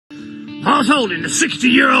Paul's Holding, the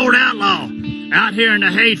 60-year-old outlaw, out here in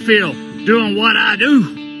the hayfield, doing what I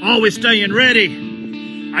do, always staying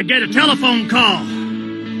ready. I get a telephone call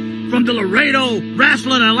from the Laredo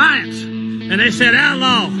Wrestling Alliance, and they said,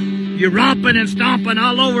 Outlaw, you're romping and stomping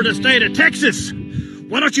all over the state of Texas.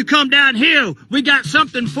 Why don't you come down here? We got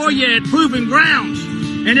something for you at Proving Grounds,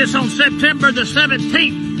 and it's on September the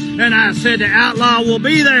 17th. And I said, the Outlaw will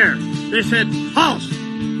be there. They said, Hoss,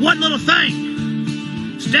 one little thing.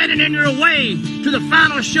 Standing in your way to the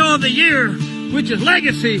final show of the year, which is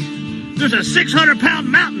Legacy, there's a 600-pound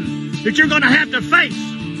mountain that you're going to have to face.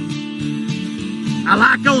 I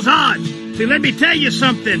like those odds. See, let me tell you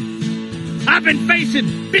something. I've been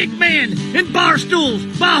facing big men in bar stools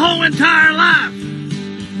my whole entire life.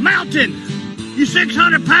 Mountain, you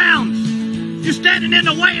 600 pounds. You're standing in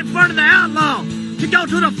the way in front of the Outlaw to go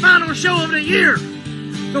to the final show of the year.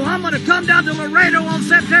 So I'm going to come down to Laredo on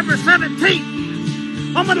September 17th.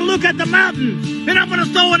 I'm going to look at the mountain, and I'm going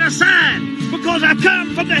to throw it a sign, because I've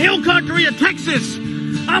come from the hill country of Texas.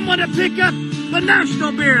 I'm going to pick up the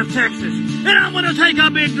national beer of Texas, and I'm going to take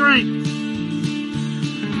a big drink.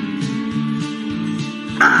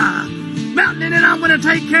 Mountain, and then I'm going to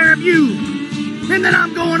take care of you. And then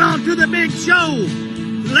I'm going on to the big show,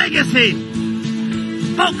 Legacy.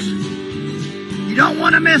 Folks, you don't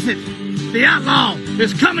want to miss it. The Outlaw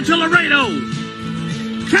is coming to Laredo.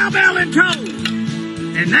 Cowbell in tow.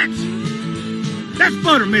 And that's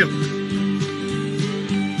buttermilk.